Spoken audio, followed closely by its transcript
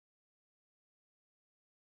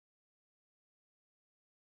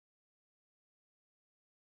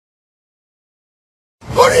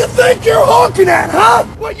What do you think you're honking at, huh?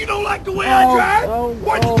 What, you don't like the way I drive?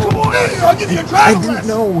 Why don't you come on in here? I'll give you a driving lesson.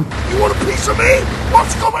 You want a piece of me? Why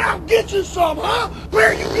don't you come out and get you some, huh?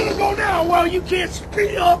 Where are you gonna go now? Well, you can't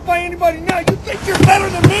speed up by anybody now. You think you're better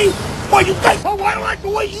than me? What, you think? Oh, I don't like the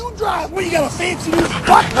way you drive. What, you got a fancy new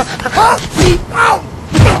buttons? Huh? Speed out!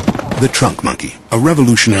 The Trunk Monkey, a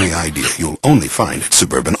revolutionary idea you'll only find at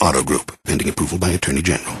Suburban Auto Group, pending approval by Attorney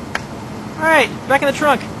General. All right, back in the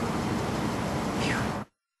trunk.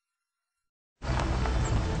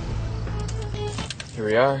 Here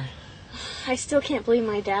we are. I still can't believe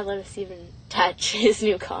my dad let us even touch his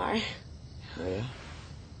new car. Oh, yeah?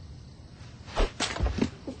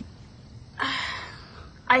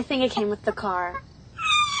 I think it came with the car.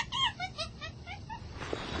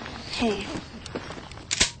 Hey.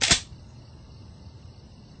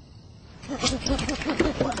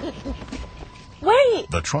 Wait!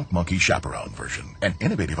 The Trunk Monkey Chaperone version, an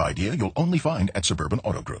innovative idea you'll only find at Suburban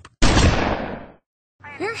Auto Group.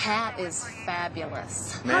 Your hat is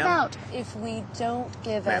fabulous. How about if we don't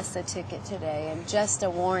give us a ticket today and just a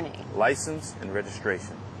warning? License and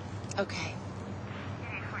registration. Okay.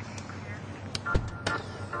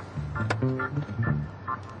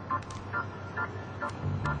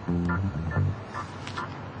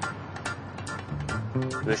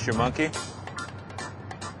 This your monkey?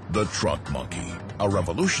 The Trunk Monkey, a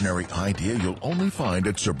revolutionary idea you'll only find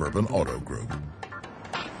at Suburban Auto Group.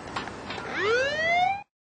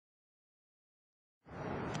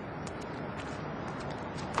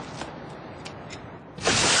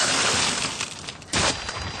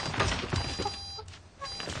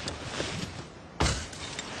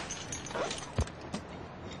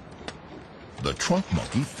 The Trunk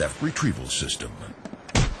Monkey Theft Retrieval System.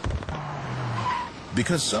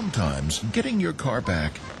 Because sometimes getting your car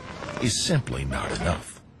back is simply not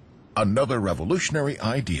enough. Another revolutionary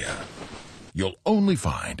idea you'll only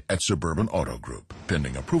find at Suburban Auto Group,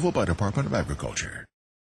 pending approval by Department of Agriculture.